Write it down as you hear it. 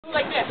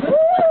Like this.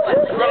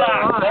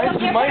 Relax.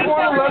 You might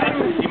want to let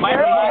him. You might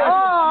want to.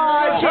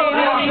 Oh,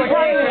 Jamy, he's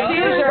having a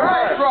seizure.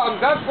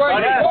 That's why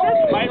you're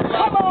focusing.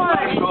 Come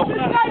on.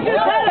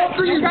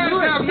 You guys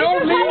have no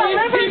meaning.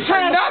 He's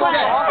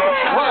nothing.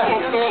 What?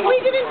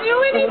 We didn't do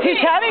anything. He's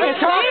having a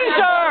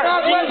seizure.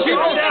 Not let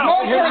people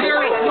smoke for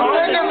their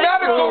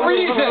medical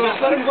reasons.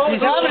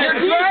 He's having a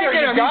seizure. You're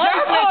dragging him. He's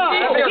having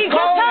a seizure.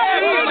 Call an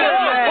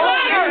ambulance.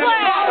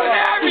 Call an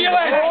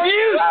ambulance.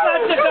 You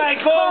let the guy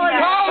go.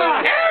 Call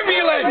an ambulance.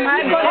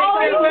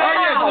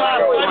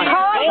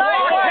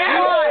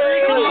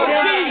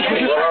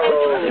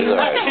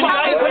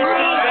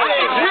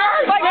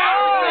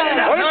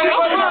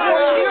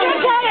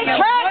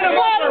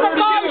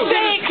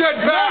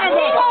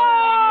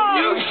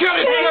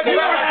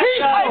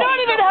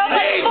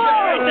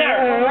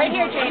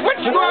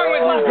 What's wrong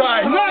with you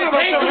guys?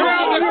 Take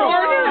around the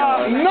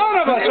corner. None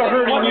of us are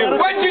hurting you.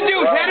 What'd you do?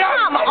 Hit up?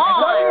 Come on.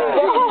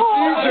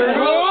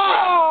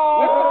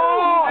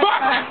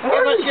 Fuck!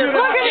 Look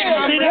at it.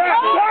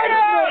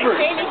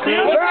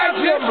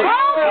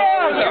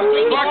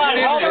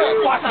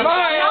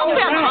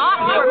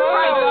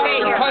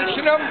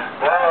 Punching him.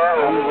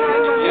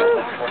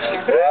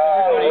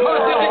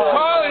 Did you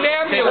call an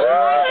ambulance?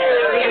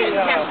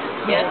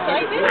 Yes, I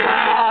did.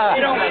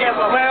 You don't get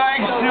my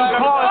legs too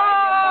close.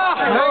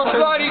 Thanks,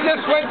 God, he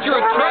just went through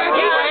a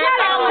tragedy.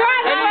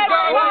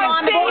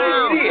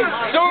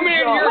 So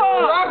many of your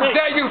drugs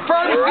that you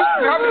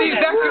pharmaceutical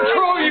companies that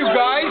control you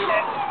guys.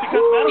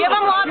 Give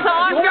him lots of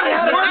oxygen. You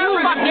guys work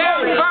for the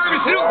damn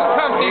pharmaceutical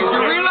companies.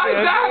 You realize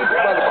that?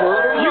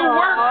 You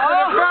work for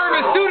the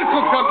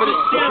pharmaceutical companies.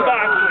 Stand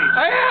back, please.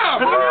 I am.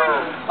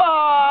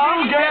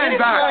 Stand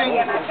back.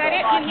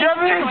 You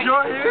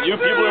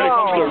people are going to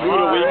come to a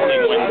rude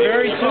awakening when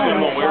very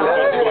soon when we're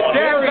supposed to go on.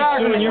 Stand back.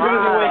 You're going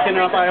to be waking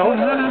up, I hope.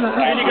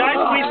 Can you guys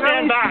please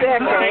stand back?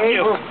 Thank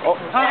you.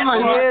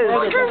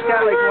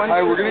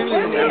 Hi, we're going to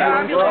need an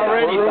ambulance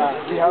already.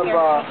 We have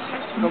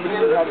somebody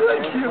who had a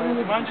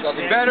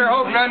transplant. Better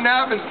hope nothing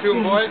happens to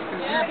him, boys.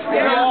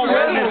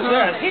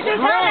 He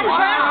just had a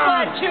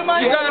transplant 2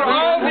 months ago. You got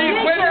all these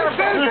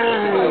witnesses?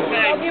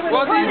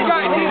 Well, these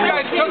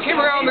guys took him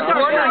around the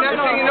corner, and next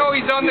thing you know,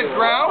 he's on the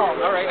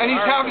ground, and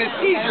he's having a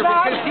seizure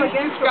because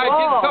this guy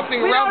did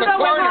something around the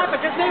corner.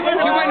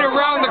 He went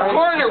around the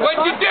corner.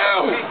 What'd you do?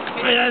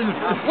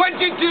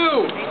 What'd you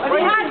do? What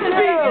he had to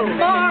do.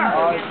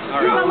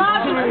 He's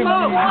allowed to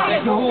smoke.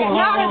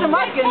 Now there's a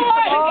mic in his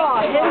head.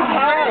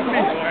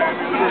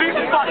 These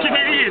fucking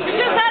idiots. He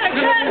just had a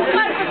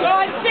transplant for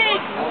God's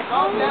sake.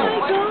 Oh my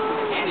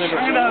God.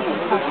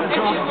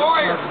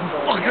 Lawyer.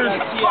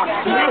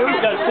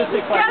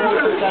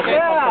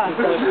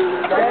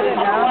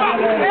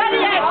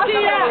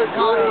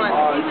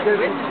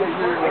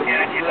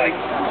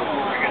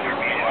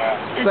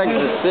 It's like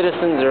the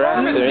citizens are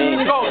after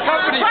me.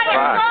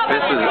 Fuck,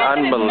 this is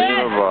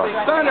unbelievable.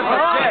 Son of a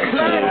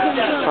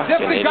bitch. If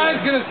the guy's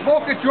gonna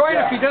smoke a joint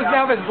if he doesn't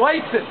have his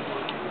license.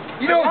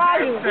 You don't.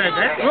 Let's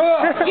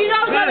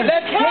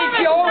take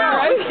you over,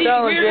 right?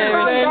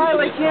 Guy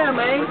like him,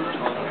 eh?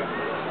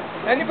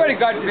 Anybody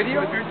got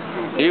video?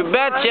 You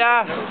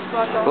betcha.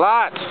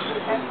 Lots.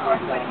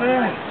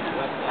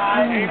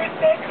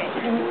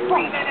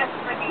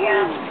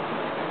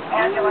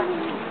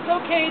 It's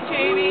okay,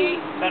 Jamy.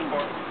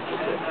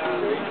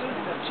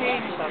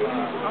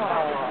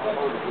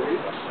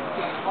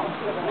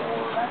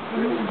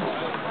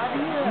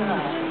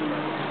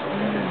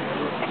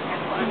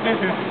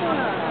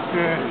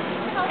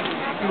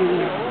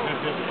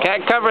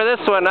 Can't cover this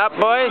one up,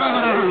 boys.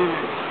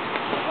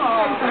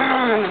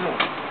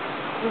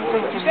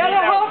 You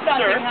better hope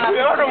nothing happens.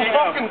 I don't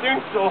fucking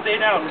think so. Stay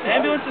down.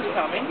 Ambulance is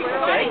coming.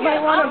 Okay. You might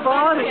want to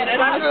bond it.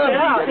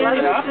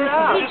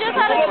 He just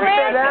had a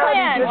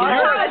transplant.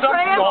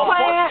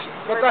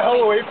 Get the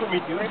hell away from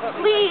me, dude.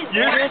 Please.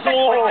 You're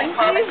so He's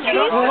fine.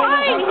 He's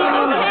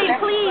okay.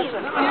 Please.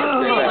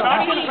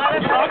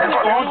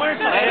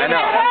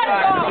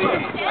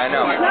 I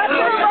know. Not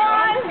your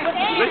Ron.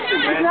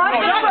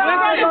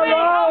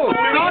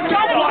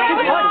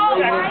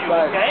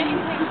 Okay?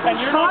 And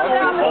you're not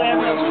going to pull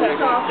ambulance check.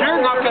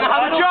 You're not gonna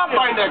have a job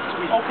by next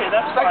week. Okay,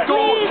 that's fine.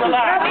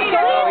 Relax.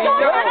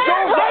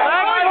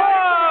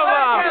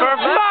 For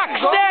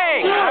fuck's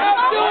sake!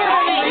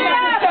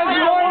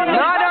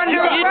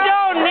 You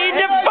don't need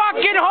to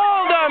fucking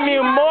hold them,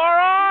 you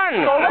moron!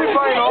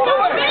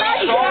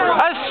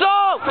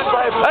 Assault!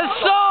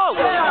 Assault!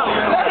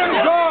 Let him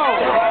go!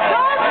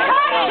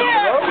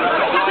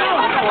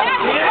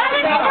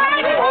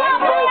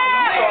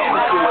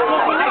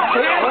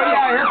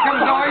 Here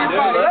comes all your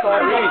buddies.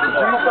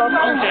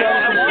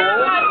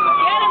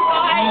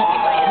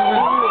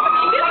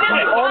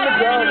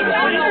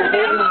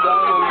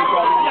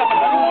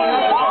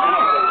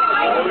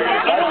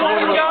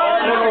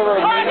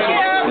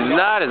 He's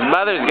not. His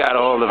mother's got a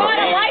hold of him. I'm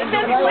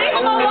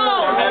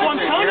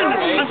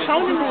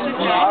sounding this.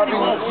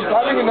 He's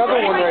having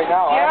another one right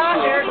now.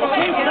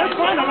 Okay, that's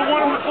fine. I don't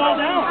want him to fall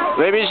down.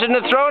 Maybe you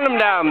shouldn't have thrown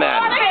him down then.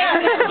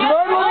 You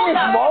know,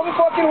 his mom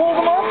fucking hold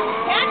him up?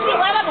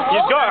 Actually, let him hold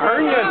he's got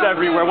hernias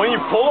everywhere. When you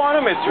pull on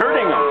him, it's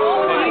hurting him.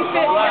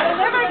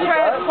 Liver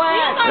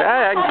transplant.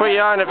 Yeah, I can put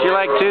you on if you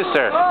like to,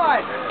 sir.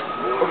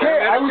 Okay,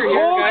 I was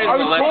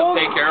told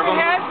Take care of him.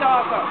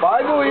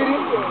 by the lady,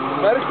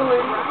 medical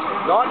lady,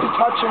 not to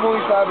touch him while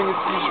he's having a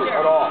seizure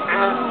at all.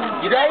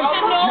 You guys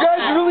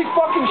really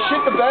fucking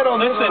shit the bed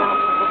on this. Listen,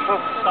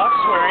 stop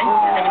swearing.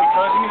 You're going to be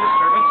causing a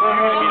disturbance. You're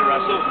going to be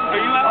arrested. Are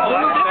you at home?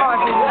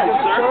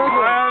 Sir?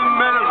 I'm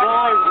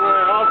metabolic.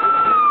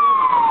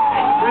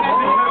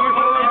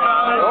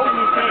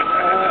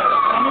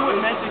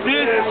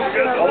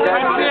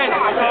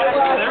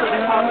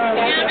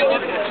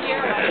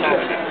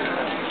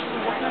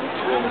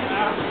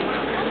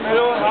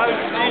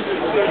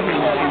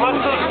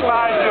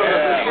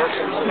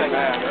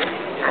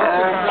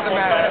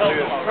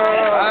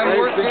 I'm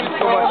working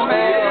for the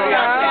man.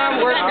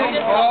 I'm working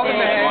for the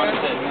man.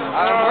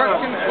 I'm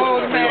working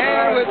for the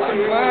man with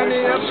some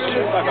money up in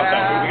the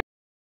sky.